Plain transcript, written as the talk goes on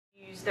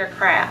use their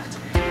craft.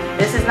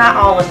 This is not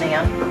all of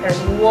them.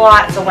 There's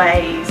lots of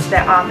ways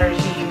that authors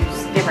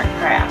use different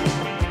craft.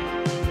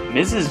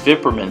 Mrs.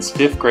 Vipperman's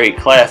 5th grade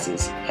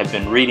classes have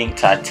been reading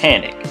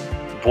Titanic,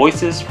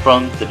 Voices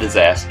from the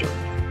Disaster.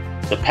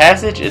 The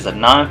passage is a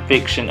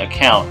non-fiction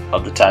account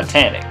of the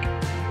Titanic.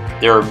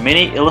 There are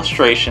many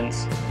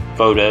illustrations,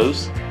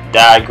 photos,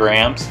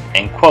 diagrams,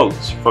 and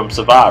quotes from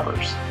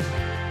survivors.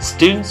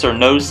 Students are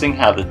noticing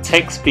how the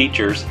text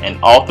features and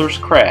author's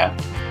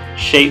craft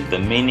shape the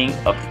meaning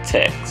of the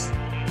text.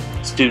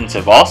 Students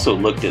have also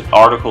looked at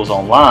articles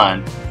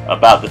online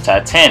about the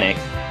Titanic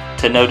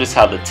to notice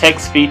how the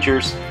text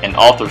features and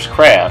author's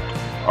craft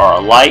are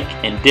alike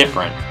and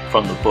different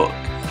from the book.